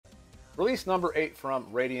Release number 8 from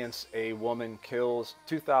Radiance, A Woman Kills,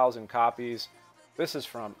 2,000 copies. This is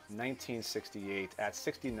from 1968 at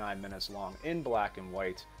 69 minutes long in black and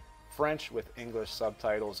white, French with English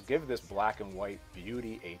subtitles. Give this black and white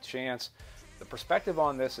beauty a chance. The perspective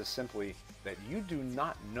on this is simply that you do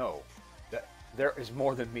not know that there is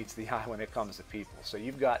more than meets the eye when it comes to people. So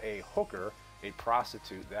you've got a hooker, a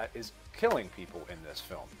prostitute that is killing people in this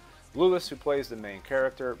film. Lewis, who plays the main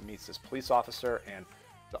character, meets this police officer, and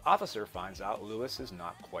the officer finds out Lewis is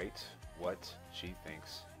not quite what she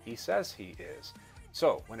thinks he says he is.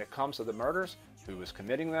 So when it comes to the murders, who is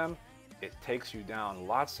committing them, it takes you down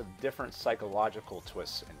lots of different psychological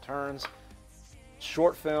twists and turns.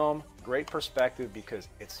 Short film, great perspective because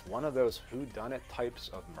it's one of those whodunit types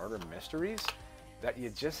of murder mysteries that you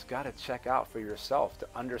just got to check out for yourself to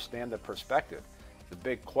understand the perspective. The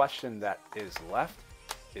big question that is left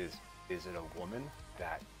is it a woman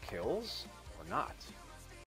that kills or not?